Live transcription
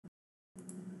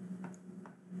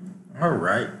All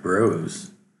right, bros.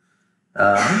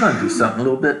 I'm going to do something a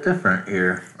little bit different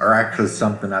here, or actually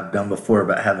something I've done before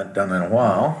but haven't done in a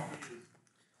while.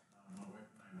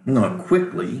 I'm going to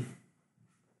quickly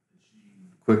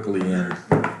in,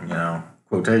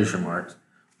 quotation marks,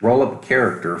 roll up a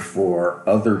character for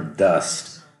Other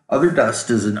Dust. Other Dust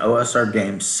is an OSR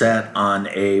game set on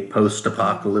a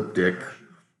post-apocalyptic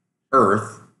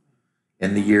Earth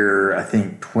in the year, I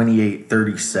think,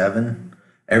 2837.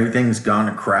 Everything's gone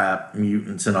to crap,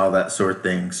 mutants and all that sort of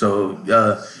thing. So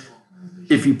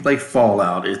if you play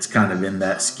Fallout, it's kind of in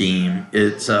that scheme.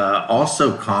 It's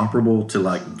also comparable to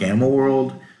like Gamma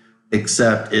World,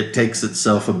 except it takes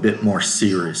itself a bit more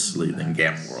seriously than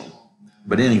Gamma World.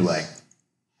 But anyway,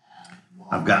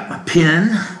 I've got my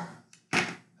pen.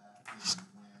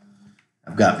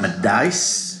 I've got my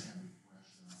dice.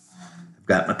 I've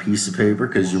got my piece of paper,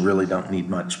 because you really don't need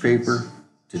much paper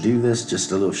to do this.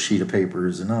 Just a little sheet of paper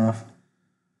is enough.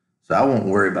 So I won't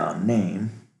worry about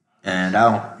name. And I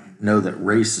don't know that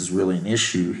race is really an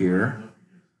issue here.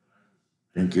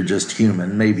 I think you're just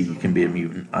human. Maybe you can be a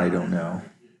mutant. I don't know.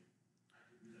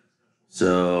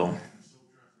 So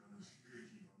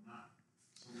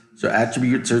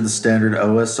attributes are the standard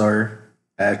OSR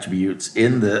attributes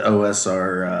in the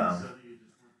OSR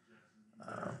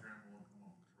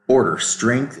order: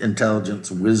 strength,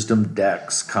 intelligence, wisdom,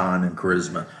 dex, con, and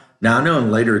charisma. Now, I know in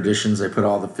later editions they put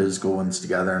all the physical ones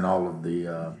together and all of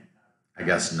the, I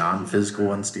guess, non-physical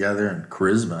ones together. And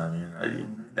charisma, I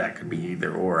mean, that could be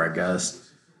either or, I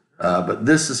guess. But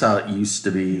this is how it used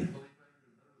to be.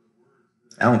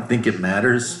 I don't think it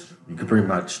matters. You can pretty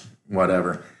much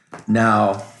whatever.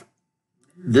 Now,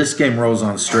 this game rolls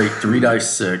on straight 3 dice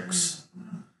 6.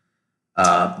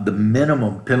 The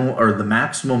minimum penalty, or the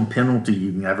maximum penalty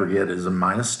you can ever get, is a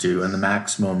 -2, and the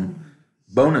maximum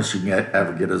bonus you can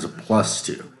ever get is a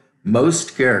 +2.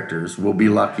 Most characters will be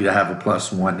lucky to have a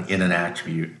 +1 in an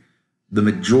attribute. The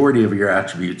majority of your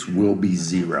attributes will be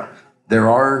 0. There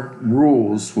are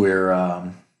rules where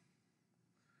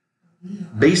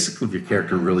basically if your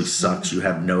character really sucks, you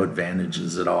have no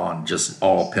advantages at all and just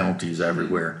all penalties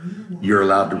everywhere, you're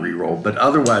allowed to reroll. But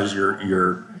otherwise,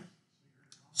 you're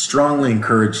strongly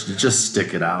encouraged to just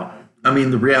stick it out. I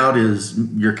mean, the reality is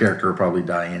your character will probably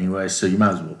die anyway, so you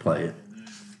might as well play it.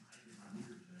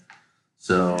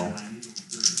 So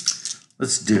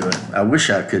let's do it. I wish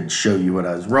I could show you what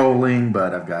I was rolling,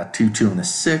 but I've got 2, 2, and a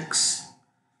 6.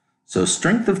 So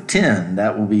strength of 10,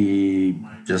 that will be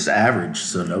just average,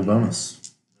 so no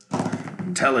bonus.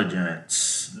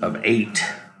 Intelligence of 8.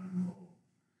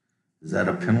 Is that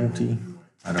a penalty?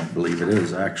 I don't believe it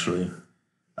is, actually.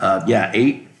 Yeah,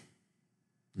 8.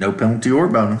 No penalty or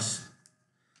bonus.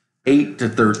 8 to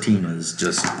 13 is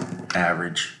just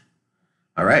average.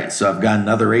 All right, so I've got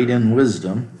another 8 in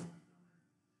wisdom.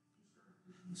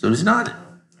 So he's not,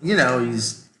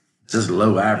 he's just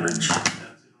low average.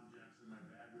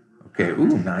 Okay,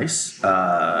 ooh, nice.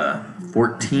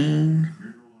 14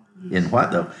 in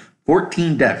what, though?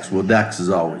 14 dex. Well, dex is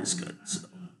always good. So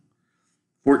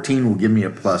 14 will give me a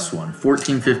 +1.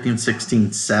 14, 15,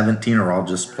 16, 17 are all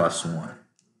just +1.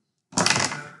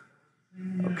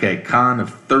 Okay, con of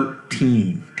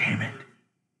 13. Damn it.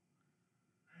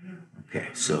 Okay,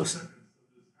 so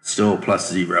still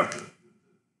 +0.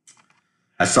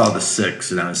 I saw the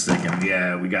 6 and I was thinking,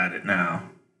 yeah, we got it now.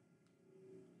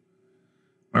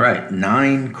 All right,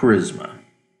 9 charisma.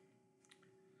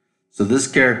 So this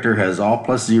character has all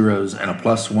 +0s and a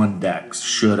 +1 dex.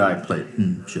 Should I play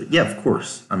it? Yeah, of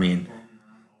course. I mean,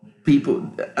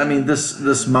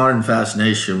 this modern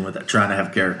fascination with trying to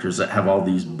have characters that have all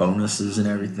these bonuses and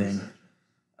everything.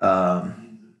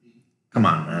 Come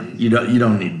on, man. You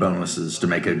don't need bonuses to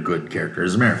make a good character.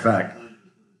 As a matter of fact,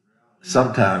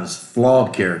 sometimes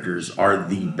flawed characters are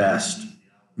the best,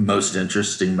 most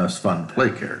interesting, most fun to play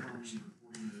characters.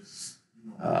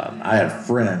 I had a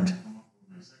friend.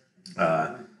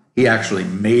 He actually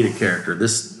made a character.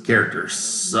 This character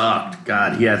sucked.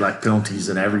 God, he had like penalties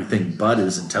and everything, but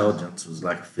his intelligence was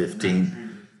like 15.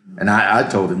 And I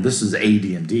told him, this is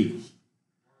AD&D.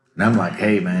 And I'm like,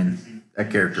 hey, man, that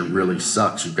character really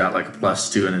sucks. You've got like a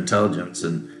 +2 in intelligence,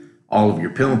 and all of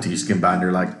your penalties combined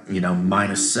are like,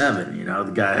 -7.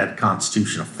 The guy had a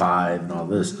constitution of 5 and all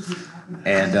this.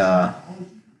 And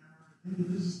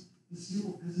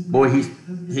boy,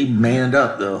 he manned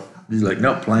up, though. He's like,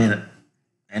 nope, playing it.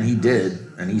 And he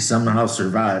did, and he somehow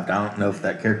survived. I don't know if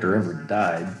that character ever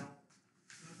died.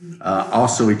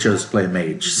 Also, he chose to play a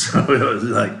mage, so it was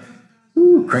like,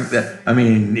 ooh, crank that. I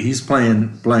mean, he's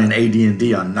playing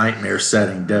AD&D on nightmare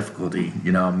setting difficulty.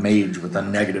 A mage with a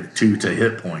 -2 to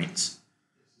hit points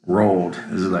rolled.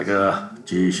 It was like,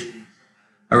 geez.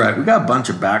 All right, we got a bunch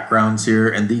of backgrounds here,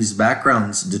 and these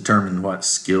backgrounds determine what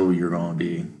skill you're going to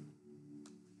be.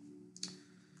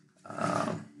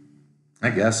 I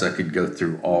guess I could go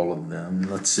through all of them.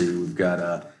 Let's see, we've got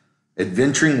a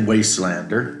adventuring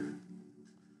wastelander.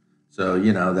 So,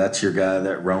 you know, that's your guy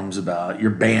that roams about.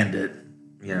 Your bandit,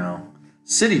 you know.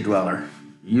 City dweller.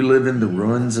 You live in the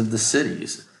ruins of the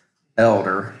cities.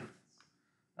 Elder.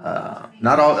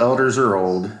 Not all elders are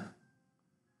old.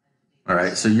 All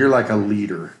right, so you're like a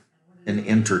leader, an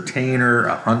entertainer,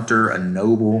 a hunter, a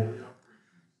noble.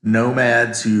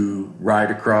 Nomads who ride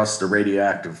across the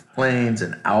radioactive plains,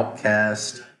 an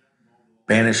outcast,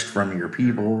 banished from your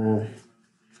people.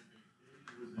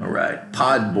 All right,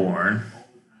 podborn.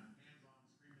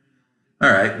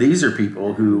 All right, these are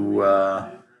people who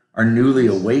are newly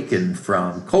awakened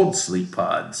from cold sleep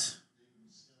pods.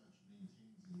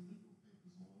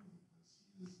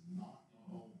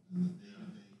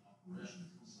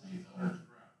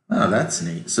 Oh, that's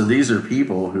neat. So these are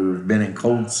people who've been in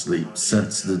cold sleep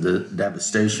since the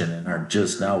devastation and are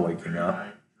just now waking up.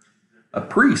 A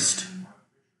priest.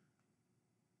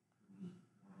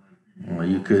 Well,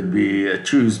 you could be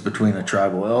choose between a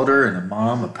tribal elder and a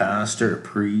mom, a pastor, a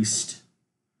priest,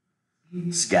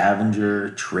 scavenger,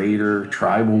 trader,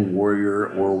 tribal warrior,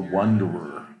 or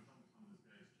wanderer.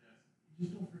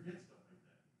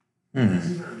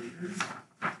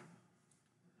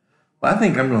 Well, I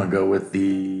think I'm going to go with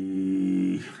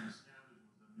the...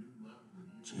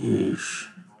 Jeez.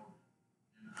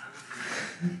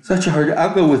 Such a hard...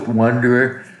 I'll go with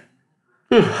wanderer.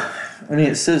 I mean,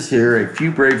 it says here, a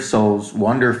few brave souls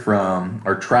wander from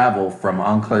or travel from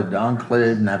enclave to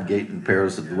enclave, navigating the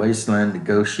perils of the wasteland,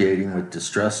 negotiating with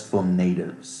distrustful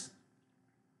natives.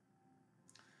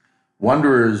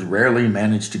 Wanderers rarely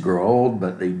manage to grow old,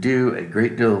 but they do a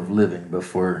great deal of living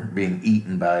before being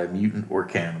eaten by a mutant or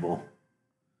cannibal.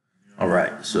 All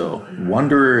right, so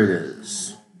wanderer it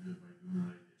is.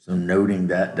 So noting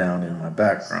that down in my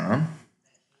background.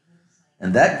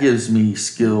 And that gives me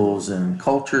skills in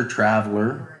culture,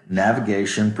 traveler,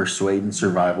 navigation, persuade, and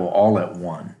survival all at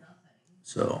one.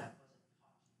 So,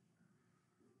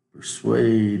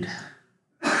 persuade,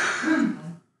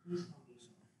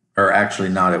 or actually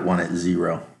not at one, at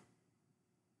 0.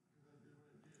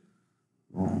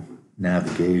 Well,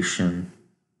 navigation.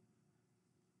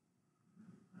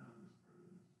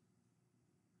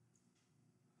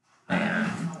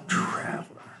 And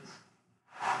traveler.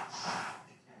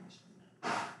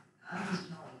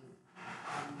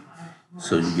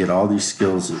 So you get all these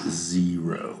skills at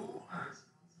 0.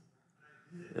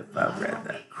 If I read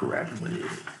that correctly.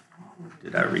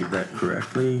 Did I read that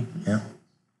correctly? Yeah.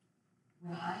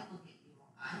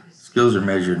 Skills are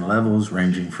measured in levels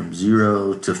ranging from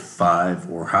 0 to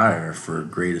 5 or higher for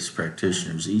greatest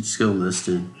practitioners. Each skill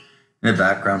listed in a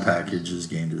background package is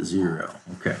gained at 0.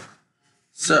 Okay.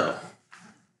 So,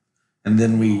 and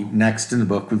then next in the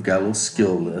book, we've got a little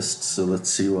skill list. So let's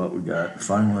see what we got.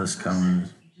 Finalist,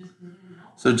 comments.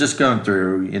 So just going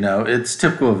through, you know, it's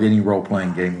typical of any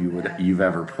role-playing game you've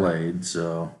ever played.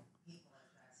 So,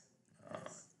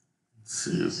 let's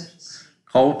see.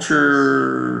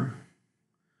 Culture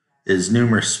is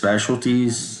numerous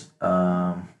specialties,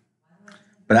 but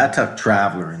I took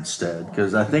traveler instead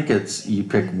because I think it's you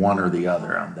pick one or the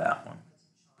other on that one.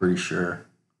 Pretty sure.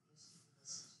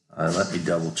 Let me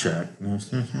double check.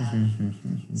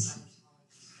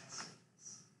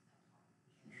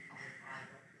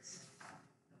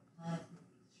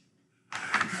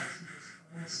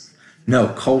 No,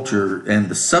 culture, and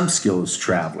the sub-skill is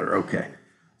traveler. Okay.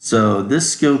 So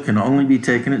this skill can only be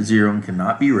taken at 0 and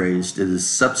cannot be raised. It is a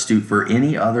substitute for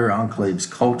any other enclave's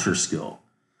culture skill,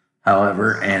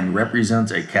 however, and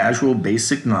represents a casual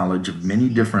basic knowledge of many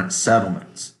different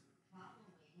settlements.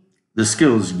 The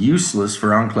skill is useless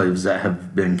for enclaves that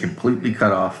have been completely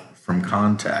cut off from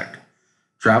contact.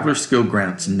 Traveler skill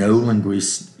grants no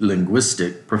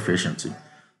linguistic proficiency.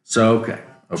 So,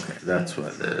 okay, that's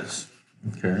what it is.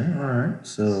 Okay, all right,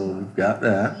 so we've got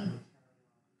that.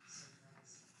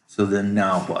 So then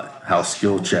now what? How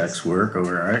skill checks work, all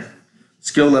right.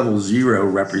 Skill level 0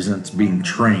 represents being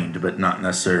trained, but not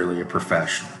necessarily a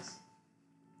professional.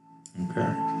 Okay.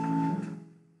 All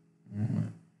right.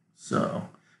 So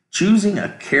choosing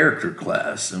a character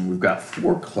class, and we've got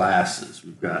 4 classes.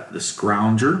 We've got the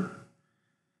Scrounger,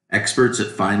 experts at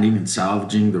finding and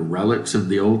salvaging the relics of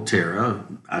the old Terra.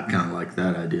 I kind of like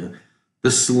that idea. The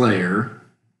Slayer,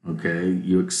 okay,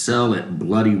 you excel at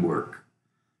bloody work.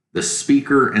 The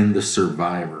Speaker and the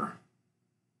Survivor.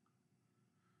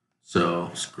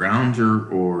 So,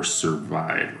 Scrounger or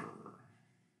Survivor.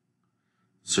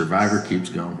 Survivor keeps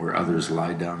going where others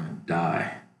lie down and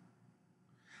die.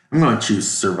 I'm going to choose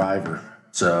survivor.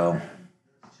 So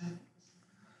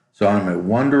I'm a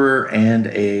wanderer and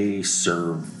a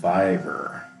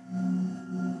survivor.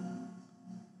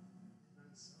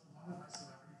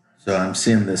 So I'm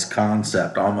seeing this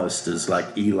concept almost as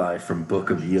like Eli from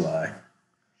Book of Eli.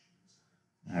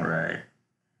 All right.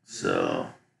 So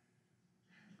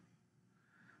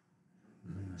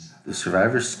the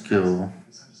survivor skill.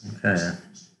 Okay.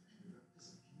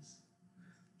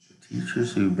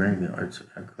 Teachers who bring the arts to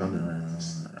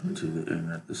the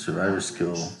ignorant. The survivor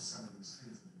skill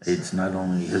aids not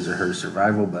only his or her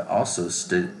survival, but also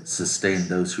sustain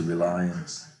those who rely on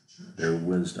their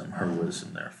wisdom, her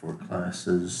wisdom. There are 4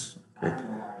 classes. Okay.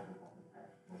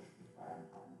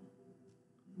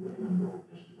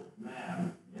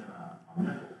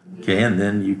 Okay, and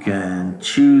then you can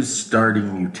choose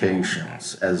starting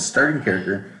mutations. As a starting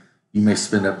character, you may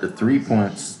spend up to 3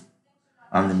 points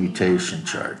on the mutation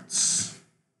charts.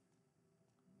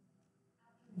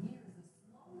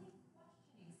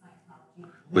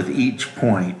 With each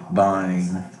point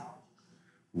buying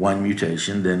 1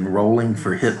 mutation, then rolling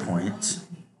for hit points.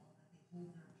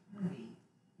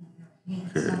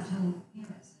 Okay.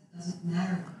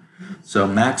 So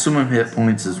maximum hit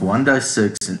points is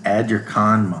 1d6 and add your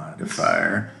con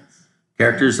modifier.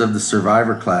 Characters of the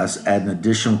survivor class add an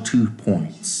additional 2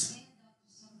 points.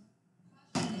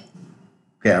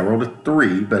 Okay, I rolled a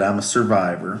 3, but I'm a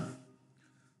survivor.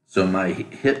 So my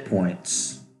hit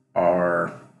points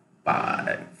are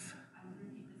 5.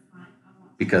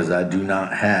 Because I do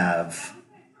not have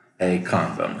a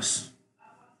con bonus.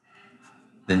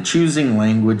 Then choosing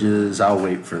languages, I'll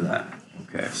wait for that.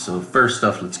 Okay, so first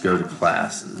off, let's go to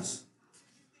classes.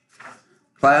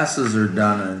 Classes are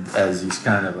done as these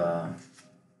kind of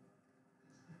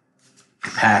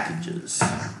packages.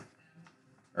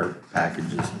 Or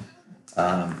packages.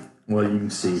 Well, you can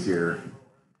see here,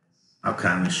 I'll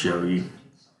kind of show you.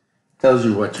 Tells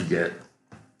you what you get.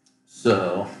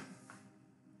 So,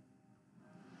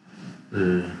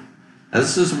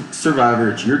 as a survivor,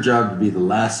 it's your job to be the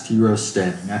last hero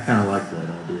standing. I kind of like that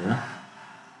idea.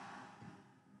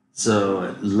 So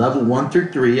at level 1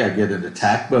 through 3, I get an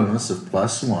attack bonus of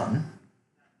 +1.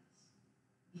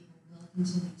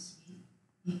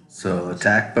 So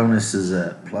attack bonus is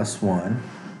at +1.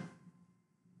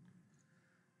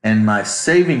 And my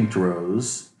saving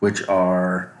throws, which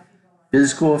are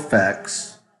physical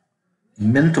effects,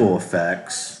 mental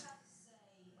effects,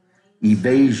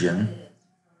 evasion,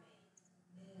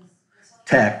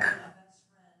 tech,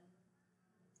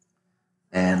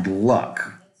 and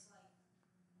luck,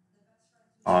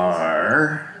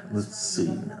 are, let's see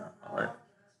now,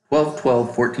 12,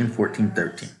 12, 14, 14,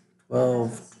 13.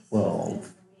 12,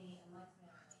 12,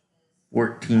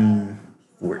 14,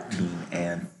 14,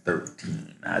 and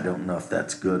 13. I don't know if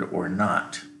that's good or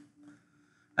not.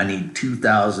 I need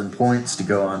 2,000 points to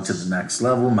go on to the next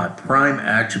level. My prime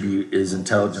attribute is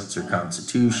intelligence or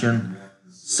constitution,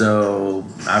 so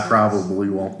I probably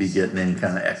won't be getting any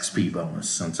kind of XP bonus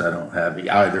since I don't have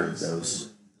either of those.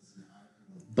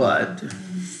 But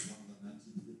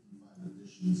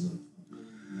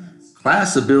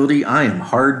class ability, I am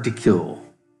hard to kill.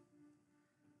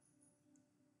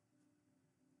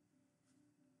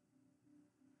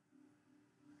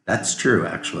 That's true,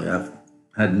 actually. I've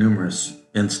had numerous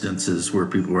instances where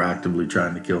people were actively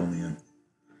trying to kill me and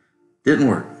didn't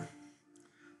work.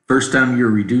 First time you're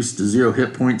reduced to 0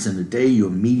 hit points in a day, you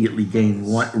immediately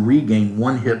regain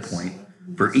 1 hit point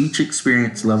for each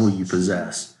experience level you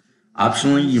possess.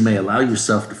 Optionally, you may allow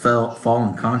yourself to fall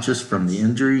unconscious from the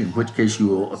injury, in which case you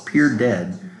will appear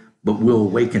dead, but will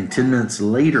awaken 10 minutes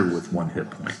later with 1 hit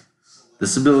point.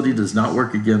 This ability does not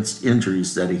work against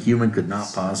injuries that a human could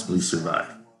not possibly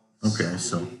survive. Okay,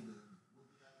 so...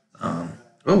 oh,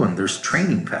 and there's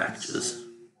training packages.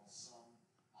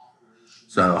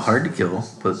 So hard to kill.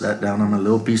 Put that down on my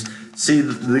little piece. See,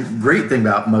 the great thing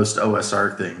about most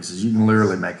OSR things is you can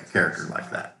literally make a character like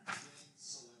that.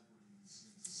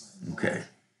 Okay.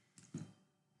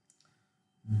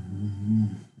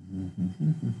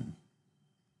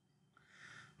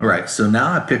 All right, so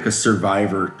now I pick a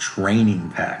survivor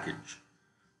training package.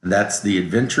 And that's the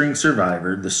adventuring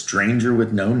survivor, the stranger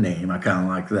with no name. I kind of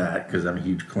like that because I'm a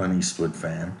huge Clint Eastwood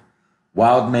fan.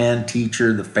 Wild man,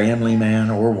 teacher, the family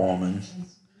man or woman.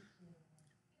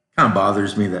 Kind of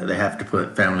bothers me that they have to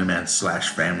put family man /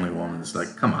 family woman. It's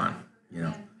like, come on, you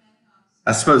know.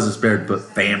 I suppose it's better to put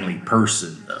family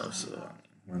person, though, so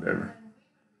whatever.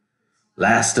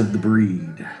 Last of the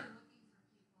breed.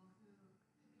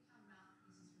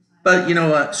 But you know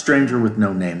what? Stranger with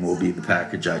no name will be the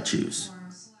package I choose.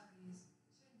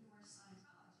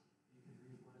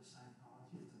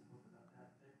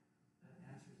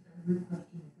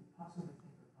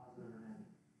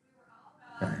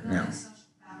 Okay, now,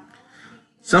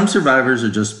 some survivors are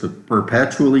just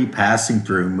perpetually passing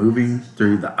through, moving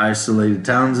through the isolated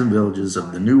towns and villages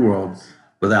of the New World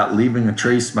without leaving a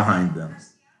trace behind them.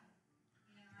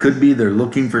 Could be they're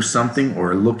looking for something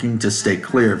or looking to stay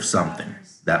clear of something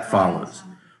that follows.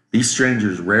 These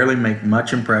strangers rarely make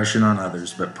much impression on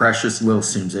others, but Precious Lil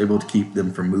seems able to keep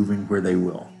them from moving where they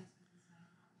will.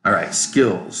 All right,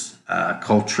 skills.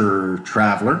 Culture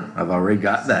Traveler, I've already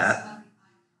got that.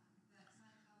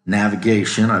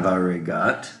 Navigation, I've already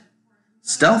got.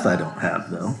 Stealth, I don't have,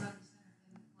 though.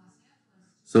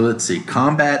 So let's see.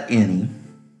 Combat Any.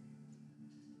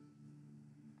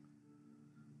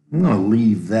 I'm going to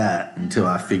leave that until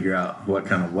I figure out what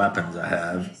kind of weapons I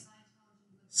have.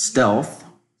 Stealth.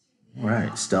 All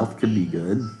right, stealth could be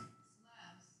good.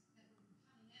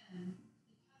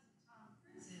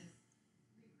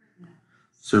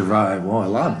 Survival, a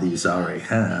lot of these I already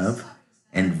have.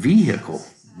 And vehicle,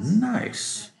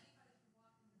 nice.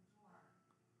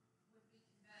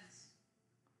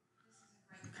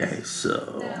 Okay,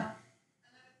 so.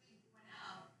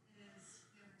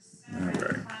 All right.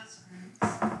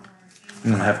 I'm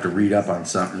going to have to read up on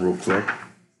something real quick.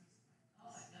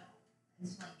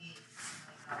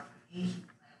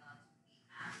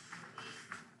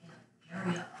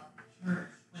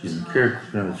 She's a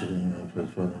character.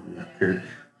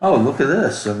 Oh, look at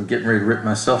this. I'm getting ready to rip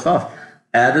myself off.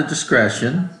 Add a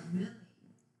discretion.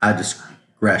 I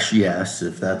discretion, yes,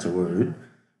 if that's a word.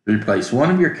 Replace one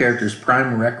of your character's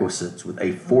prime requisites with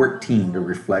a 14 to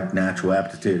reflect natural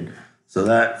aptitude. So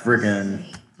that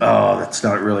friggin', oh, that's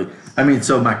not really, I mean,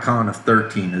 so my con of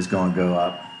 13 is going to go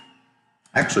up.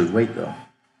 Actually, wait, though.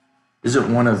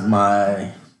 Isn't one of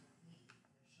my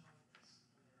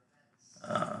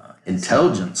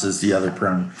intelligence is the other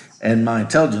prime, and my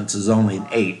intelligence is only an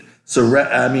 8. So,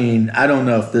 I mean, I don't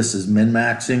know if this is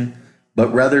min-maxing,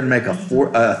 but rather than make a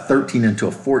 13 into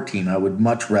a 14, I would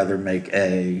much rather make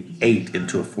a 8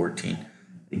 into a 14.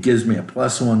 It gives me a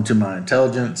 +1 to my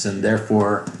intelligence, and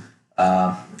therefore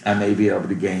I may be able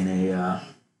to gain a...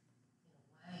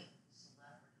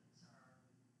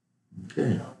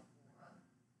 okay.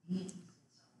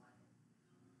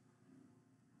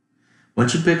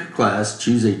 Once you pick a class,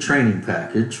 choose a training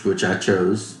package, which I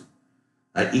chose.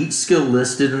 Each skill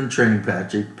listed in the training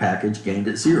package gained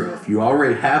at 0. If you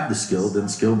already have the skill, then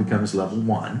skill becomes level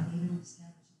 1.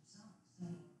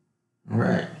 All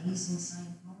right.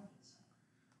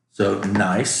 So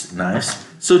nice.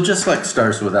 So just like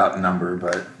Stars Without Number,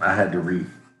 but I had to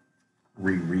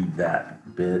reread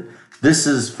that bit. This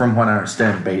is, from what I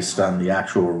understand, based on the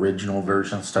actual original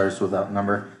version of Stars Without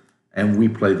Number, and we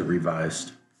play the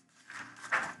revised.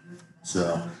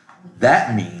 So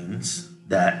that means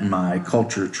that my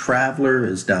Culture Traveler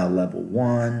is now level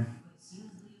 1.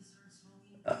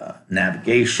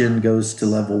 Navigation goes to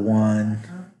level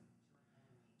 1.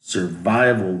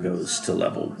 Survival goes to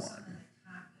level 1.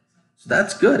 So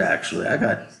that's good, actually. I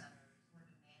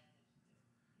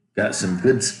got some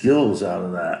good skills out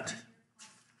of that.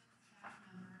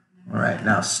 All right,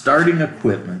 now starting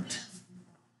equipment.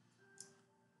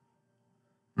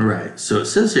 All right, so it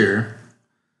says here,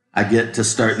 I get to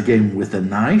start the game with a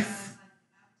knife,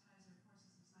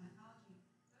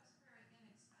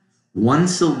 one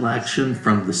selection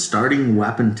from the starting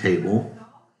weapon table,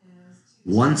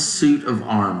 one suit of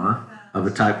armor of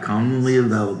a type commonly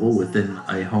available within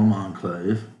a home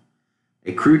enclave,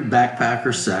 a crude backpack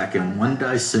or sack, and 1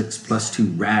 die-6 plus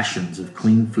 2 rations of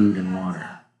clean food and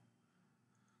water.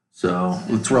 So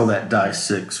let's roll that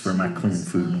die-6 for my clean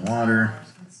food and water.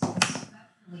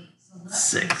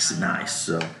 6, nice.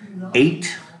 So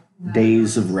 8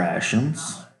 days of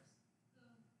rations.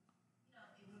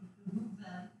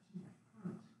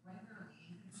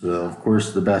 So of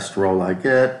course the best roll I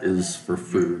get is for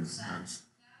food.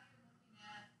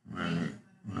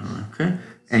 Okay.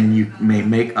 And you may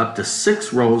make up to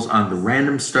 6 rolls on the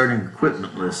random starting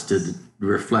equipment list to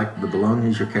reflect the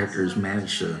belongings your character has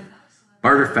managed to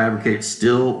barter, fabricate,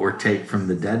 steal, or take from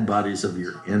the dead bodies of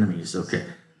your enemies. Okay.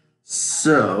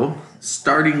 So,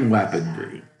 starting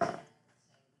weaponry.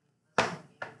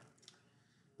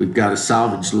 We've got a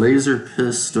salvaged laser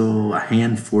pistol, a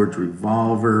hand-forged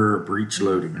revolver, a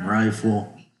breech-loading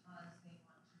rifle.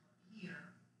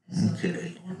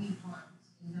 Okay.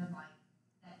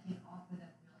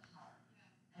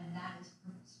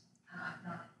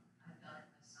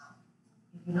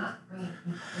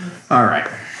 All right.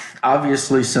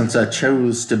 Obviously, since I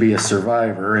chose to be a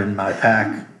survivor and my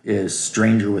pack is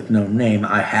Stranger with No Name,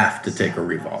 I have to take a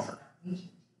revolver.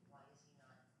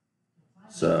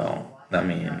 So, I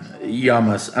mean,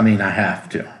 I have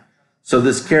to. So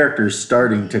this character is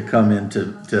starting to come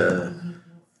into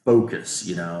focus.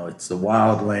 You know, it's the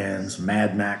Wildlands,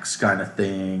 Mad Max kind of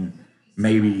thing.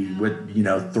 Maybe would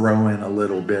throw in a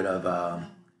little bit of I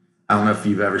don't know if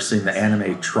you've ever seen the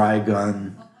anime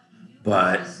Trigun,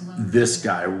 but this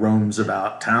guy roams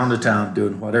about town to town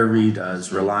doing whatever he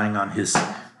does, relying on his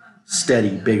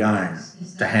steady big iron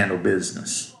to handle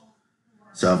business.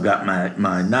 So I've got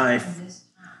my knife.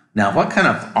 Now, what kind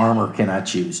of armor can I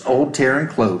choose? Old Terran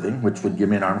clothing, which would give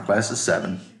me an armor class of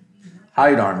 7.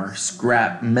 Hide armor,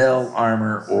 scrap, mail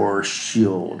armor, or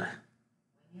shield.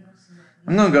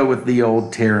 I'm going to go with the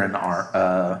old Terran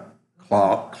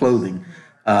clothing.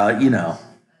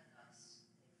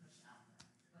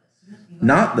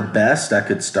 Not the best I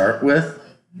could start with,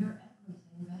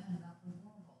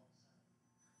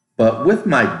 but with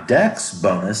my dex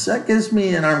bonus, that gives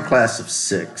me an arm class of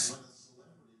 6.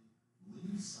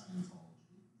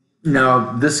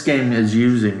 Now, this game is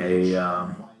using a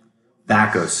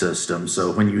VACO system,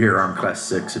 so when you hear arm class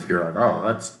 6, if you're like, oh,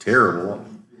 that's terrible,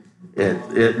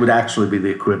 it would actually be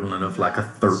the equivalent of like a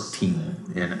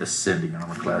 13 in ascending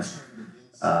armor class.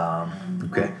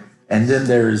 Okay, and then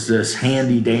there's this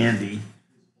handy dandy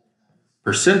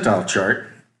percentile chart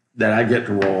that I get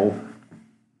to roll.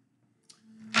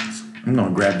 I'm going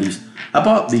to grab these. I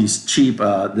bought these cheap,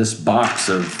 this box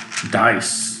of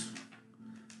dice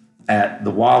at the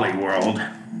Wally World.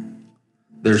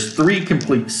 There's 3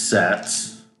 complete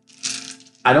sets.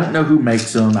 I don't know who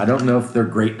makes them. I don't know if they're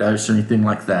great dice or anything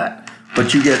like that.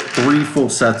 But you get 3 full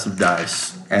sets of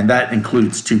dice, and that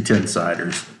includes 2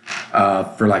 10-siders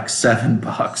for like $7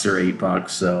 or $8.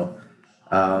 So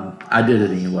I did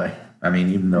it anyway. I mean,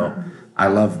 even though I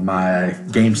love my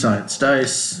game science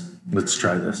dice, let's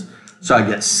try this. So I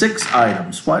get 6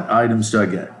 items. What items do I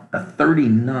get? A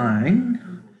 39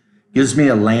 gives me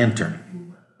a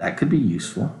lantern. That could be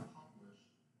useful.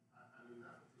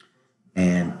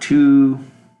 And 2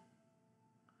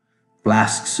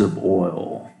 flasks of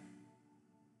oil.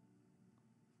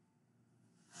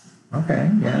 Okay,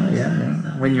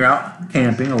 yeah. When you're out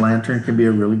camping, a lantern can be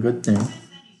a really good thing.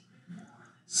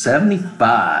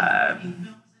 75.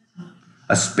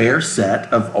 A spare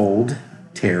set of old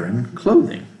Terran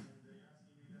clothing.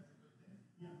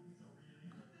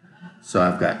 So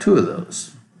I've got 2 of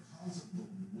those.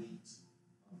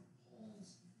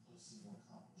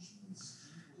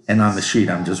 And on the sheet,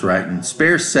 I'm just writing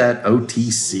spare set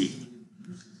OTC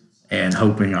and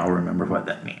hoping I'll remember what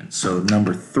that means. So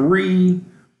number 3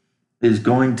 is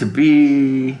going to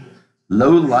be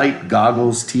low light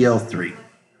goggles TL3.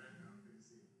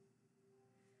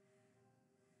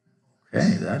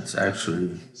 Okay, that's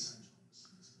actually,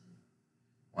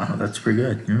 wow, that's pretty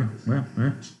good.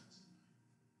 Yeah.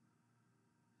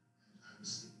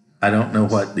 I don't know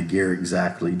what the gear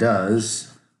exactly does.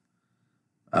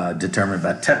 Determined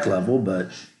by tech level, but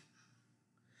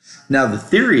now the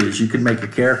theory is you can make a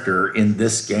character in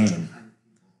this game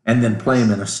and then play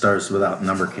him in a Stars Without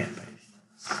Number campaign.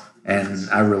 And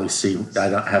I really I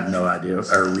don't have no idea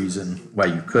or reason why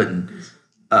you couldn't.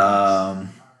 I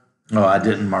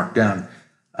didn't mark down.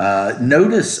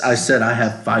 Notice I said I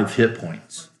have 5 hit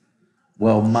points.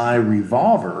 Well, my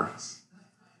revolver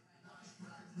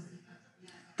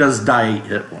does die 8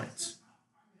 hit points.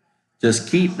 Just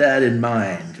keep that in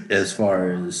mind as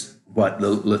far as what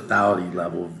the lethality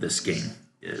level of this game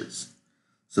is.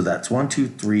 So that's 1, 2,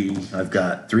 3. I've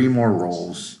got 3 more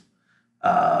rolls.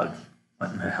 What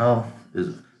in the hell is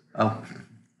it? Oh,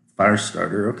 fire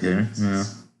starter. Okay. Yeah.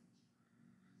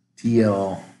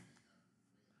 TL4.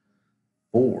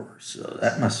 So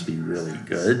that must be really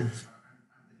good.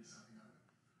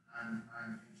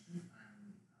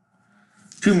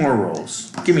 2 more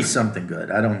rolls. Give me something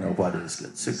good. I don't know what is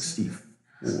good.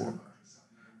 64.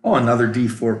 Oh, another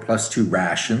D4 plus 2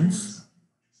 rations.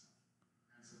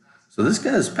 So this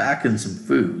guy's packing some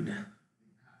food.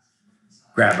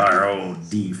 Grab our old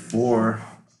D4,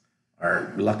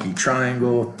 our lucky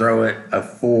triangle, throw it a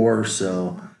 4.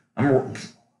 So I'm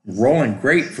rolling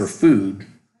great for food.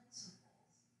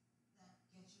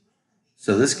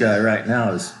 So this guy right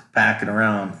now is packing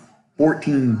around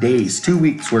 14 days, 2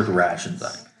 weeks worth of rations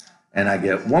on it. And I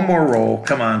get 1 more roll.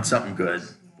 Come on, something good.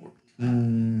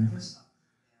 14.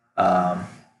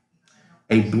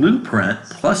 A blueprint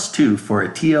plus 2 for a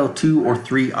TL2 or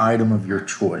 3 item of your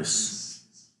choice.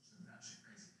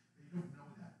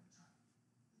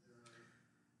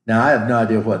 Now, I have no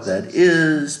idea what that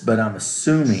is, but I'm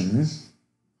assuming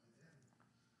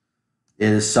it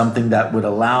is something that would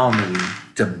allow me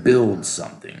to build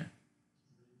something.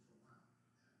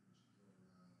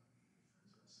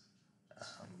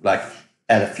 Like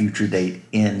at a future date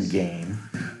in game.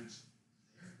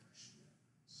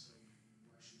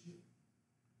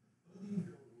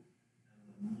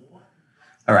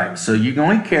 All right, so you can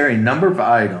only carry a number of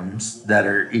items that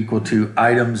are equal to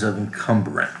items of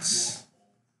encumbrance.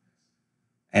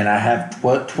 And I have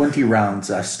 20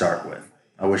 rounds I start with.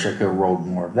 I wish I could have rolled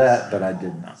more of that, but I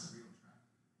did not.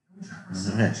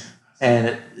 Okay.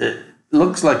 And it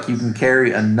looks like you can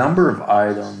carry a number of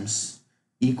items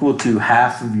equal to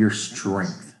half of your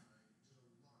strength.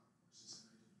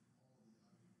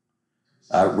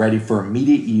 Ready for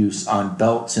immediate use on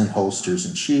belts and holsters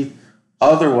and sheath.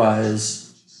 Otherwise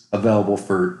available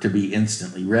to be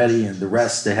instantly ready, and the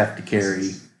rest they have to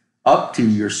carry up to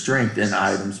your strength in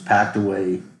items packed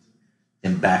away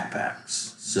in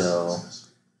backpacks. So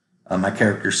my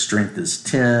character's strength is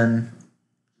 10,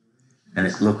 and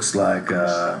it looks like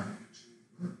all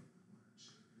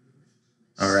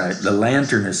right, the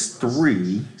lantern is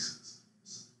 3,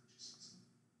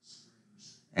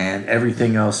 and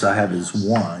everything else I have is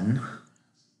 1.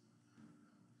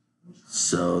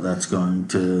 So that's going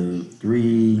to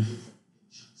 3,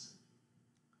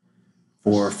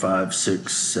 4, 5,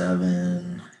 6,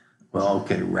 7. Well,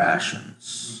 okay,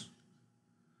 rations.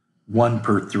 1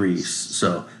 per 3.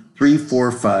 So 3,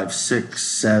 4, 5, 6,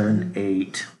 7,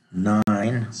 8,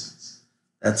 9.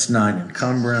 That's 9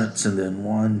 encumbrance. And then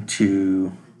 1,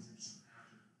 2,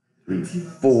 3,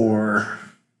 4.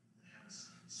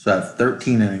 So I have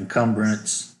 13 in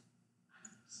encumbrance.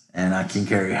 And I can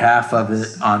carry half of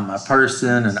it on my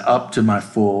person and up to my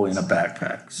full in a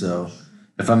backpack. So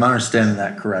if I'm understanding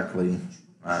that correctly,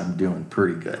 I'm doing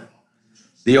pretty good.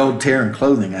 The old tear in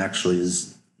clothing actually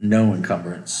is no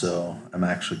encumbrance, so I'm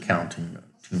actually counting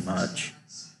too much.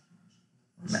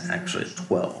 I'm actually at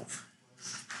 12.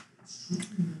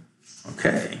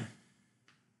 Okay.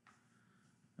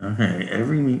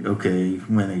 Okay,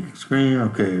 when they scream,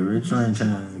 okay, originally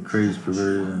intended crazy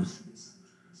perverted.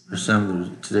 For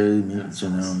some, today mutants are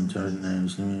known target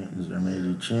names. Mutants are made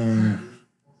to change.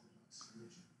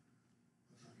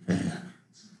 Okay.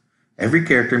 Every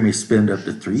character may spend up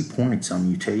to 3 points on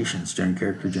mutations during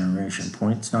character generation.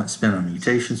 Points not spent on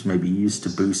mutations may be used to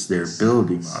boost their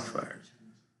ability modifiers.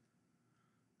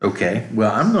 Okay,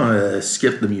 well, I'm going to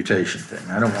skip the mutation thing.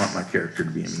 I don't want my character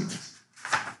to be a mutant.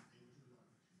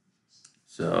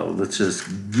 So let's just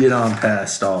get on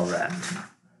past all that.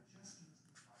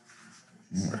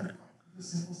 All right.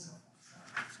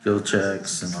 Skill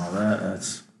checks and all that.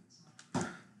 That's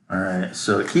all right.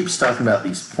 So it keeps talking about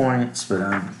these points, but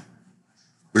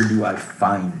where do I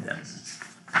find them?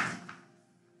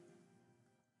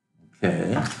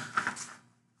 Okay.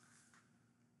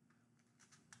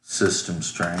 System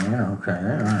strain. Okay.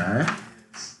 All right.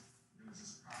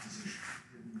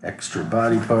 Extra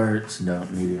body parts.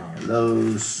 Don't need any of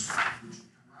those.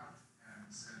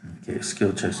 Okay,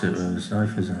 skill checks it was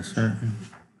life is uncertain.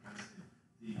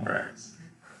 All right.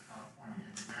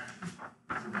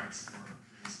 All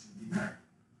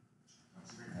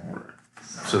right.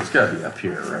 So it's got to be up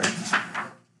here, right?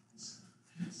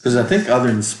 Because I think other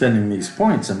than spending these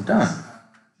points, I'm done.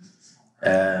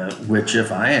 Which,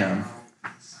 if I am,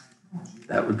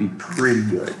 that would be pretty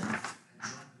good.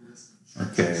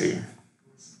 Okay.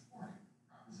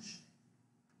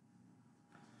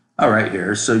 All right,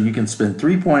 here. So you can spend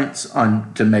 3 points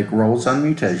to make rolls on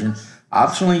mutation.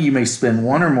 Optionally, you may spend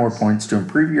 1 or more points to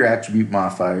improve your attribute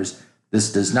modifiers.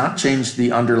 This does not change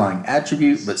the underlying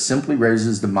attribute, but simply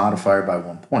raises the modifier by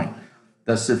 1 point.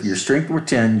 Thus, if your strength were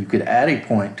 10, you could add a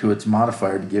point to its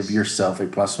modifier to give yourself a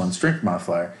 +1 strength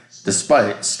modifier,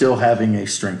 despite still having a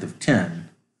strength of 10.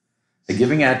 A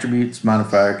giving attributes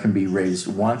modifier can be raised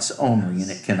once only,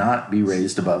 and it cannot be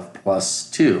raised above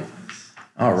 +2.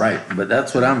 All right, but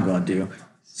that's what I'm going to do.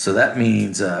 So that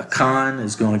means Con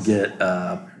is going to get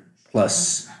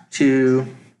 +2,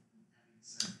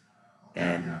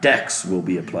 and Dex will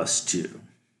be a +2.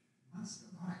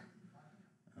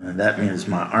 And that means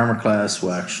my armor class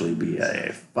will actually be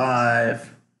a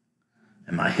 5,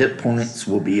 and my hit points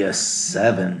will be a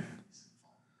 7.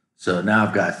 So now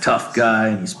I've got a tough guy,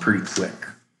 and he's pretty quick.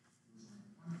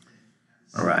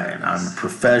 All right, I'm a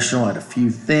professional at a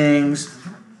few things.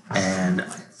 And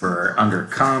for under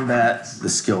combat, the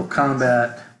skill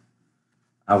combat,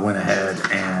 I went ahead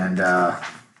and I'm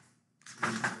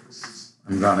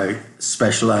going to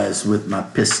specialize with my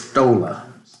pistola.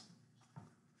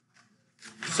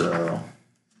 So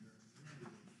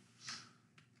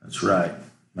that's right.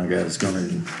 My guy's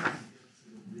going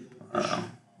to.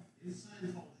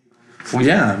 Well,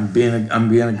 yeah, I'm being a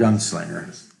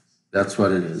gunslinger. That's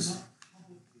what it is.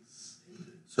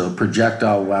 So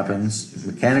projectile weapons,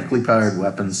 mechanically powered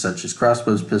weapons such as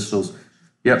crossbows, pistols.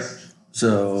 Yep.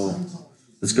 So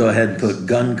let's go ahead and put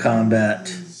gun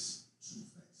combat.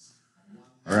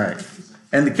 All right.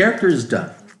 And the character is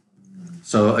done.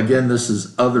 So again, this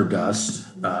is Other Dust,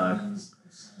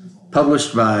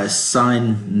 published by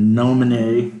Sign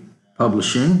Nomine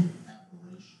Publishing,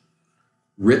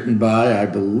 written by, I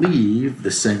believe,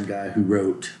 the same guy who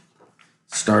wrote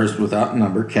Stars Without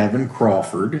Number, Keven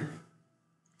Crawford.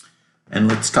 And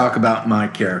let's talk about my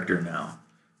character now.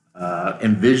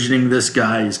 Envisioning this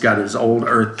guy, he's got his old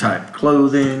Earth-type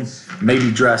clothing,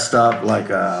 maybe dressed up like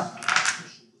a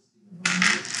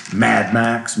Mad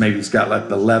Max. Maybe he's got like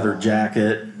the leather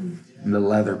jacket and the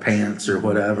leather pants or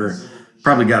whatever.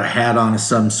 Probably got a hat on of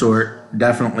some sort.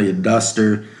 Definitely a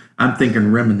duster. I'm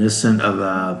thinking reminiscent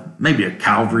of maybe a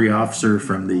cavalry officer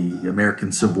from the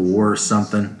American Civil War or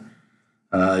something.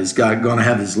 He's going to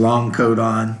have his long coat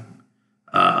on.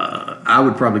 I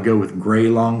would probably go with gray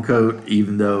long coat,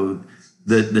 even though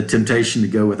the temptation to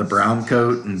go with a brown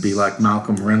coat and be like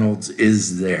Malcolm Reynolds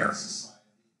is there.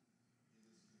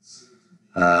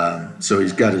 So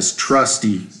he's got his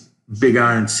trusty big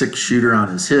iron 6-shooter on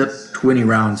his hip, 20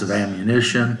 rounds of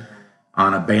ammunition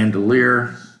on a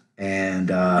bandolier,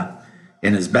 and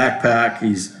in his backpack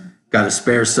he's got a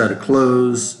spare set of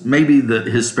clothes. Maybe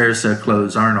his spare set of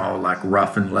clothes aren't all like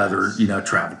rough and leather,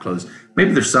 travel clothes.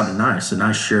 Maybe there's something nice, a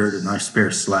nice shirt, a nice pair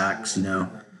of slacks,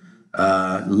 low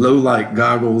light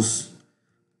goggles,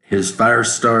 his fire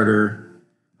starter,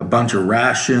 a bunch of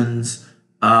rations.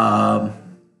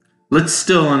 Let's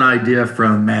steal an idea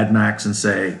from Mad Max and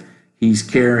say he's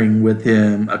carrying with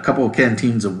him a couple of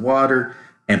canteens of water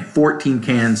and 14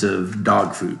 cans of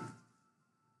dog food.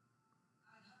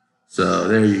 So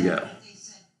there you go.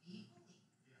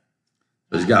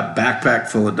 So he's got a backpack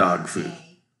full of dog food.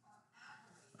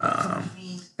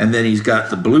 And then he's got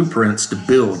the blueprints to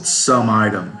build some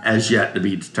item as yet to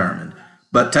be determined.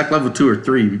 But tech level 2 or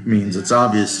 3 means it's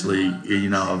obviously,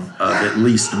 of at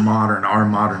least our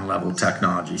modern level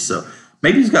technology. So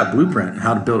maybe he's got a blueprint on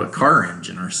how to build a car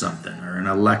engine or something, or an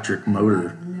electric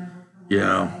motor.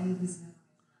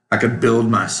 I could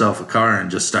build myself a car and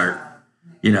just start,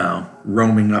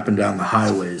 roaming up and down the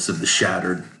highways of the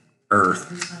shattered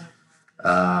earth.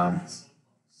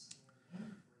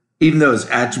 Even though his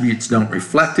attributes don't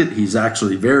reflect it, he's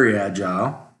actually very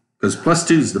agile, because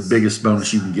 +2 is the biggest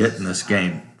bonus you can get in this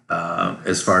game,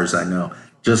 as far as I know.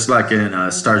 Just like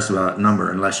in Stars Without Number,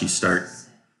 unless you start,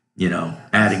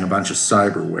 adding a bunch of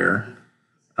cyberware.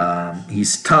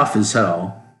 He's tough as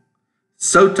hell.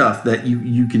 So tough that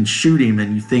you can shoot him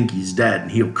and you think he's dead and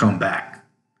he'll come back.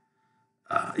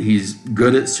 He's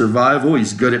good at survival.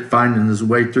 He's good at finding his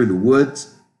way through the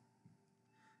woods.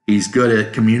 He's good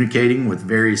at communicating with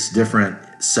various different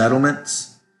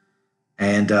settlements.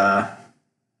 And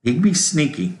he can be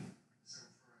sneaky.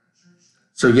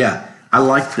 So yeah, I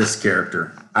like this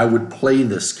character. I would play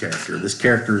this character. This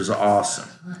character is awesome.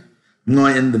 I'm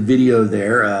going to end the video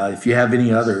there. If you have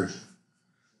any other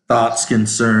thoughts,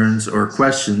 concerns, or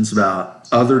questions about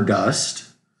Other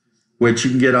Dust, which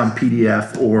you can get on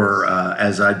PDF or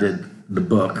as I did the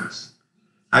book.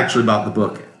 I actually bought the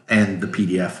book and the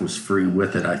PDF was free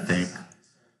with it, I think.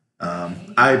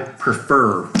 I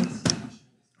prefer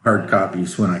hard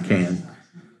copies when I can.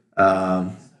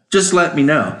 Just let me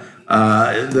know.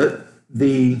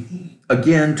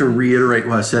 Again, to reiterate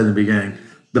what I said in the beginning,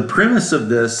 the premise of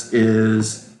this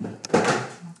is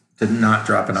to not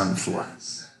drop it on the floor.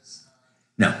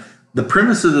 No, the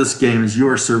premise of this game is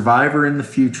you're a survivor in the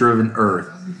future of an Earth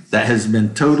that has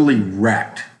been totally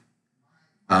wrecked.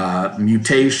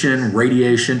 Mutation,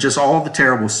 radiation, just all the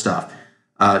terrible stuff.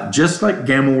 Just like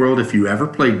Gamma World, if you ever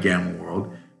played Gamma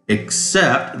World,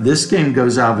 except this game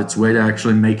goes out of its way to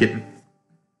actually make it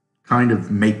kind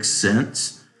of make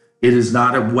sense. It is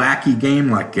not a wacky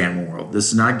game like Gamma World. This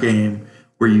is not a game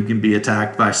where you can be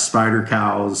attacked by spider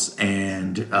cows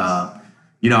and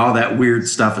all that weird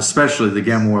stuff, especially the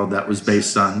Gamma World that was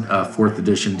based on 4th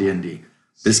edition D&D.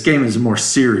 This game is a more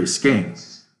serious game.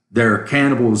 There are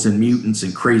cannibals and mutants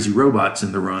and crazy robots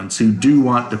in the runs who do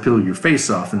want to peel your face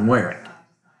off and wear it.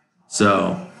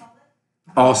 So,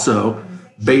 also,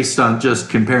 based on just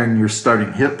comparing your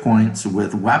starting hit points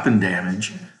with weapon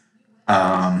damage,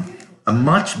 a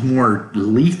much more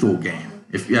lethal game.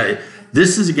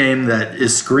 This is a game that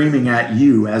is screaming at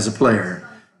you as a player.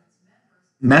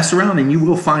 Mess around and you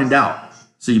will find out.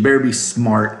 So you better be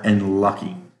smart and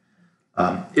lucky.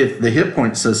 If the hit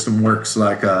point system works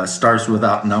like Stars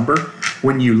Without Number,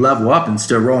 when you level up,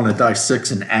 instead of rolling a dice 6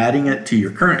 and adding it to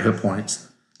your current hit points,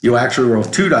 you'll actually roll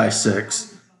 2 dice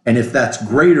 6, and if that's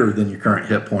greater than your current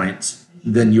hit points,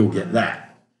 then you'll get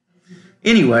that.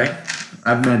 Anyway,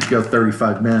 I've meant to go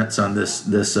 35 minutes on this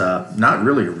not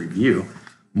really a review,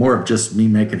 more of just me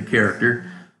making a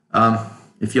character.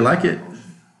 If you like it,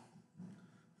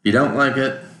 if you don't like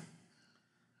it,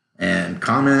 and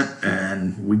comment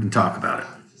and we can talk about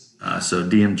it. So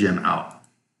DM Jim out.